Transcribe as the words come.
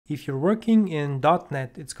If you're working in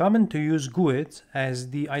 .NET, it's common to use GUIDs as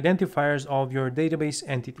the identifiers of your database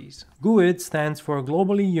entities. GUID stands for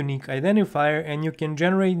Globally Unique Identifier, and you can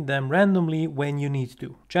generate them randomly when you need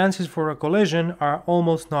to. Chances for a collision are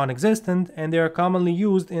almost non-existent, and they are commonly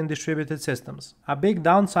used in distributed systems. A big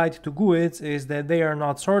downside to GUIDs is that they are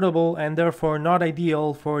not sortable and therefore not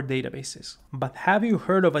ideal for databases. But have you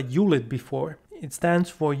heard of a ULID before? It stands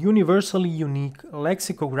for Universally Unique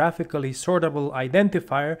Lexicographically Sortable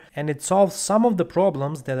Identifier, and it solves some of the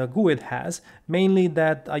problems that a GUID has, mainly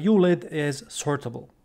that a ULID is sortable.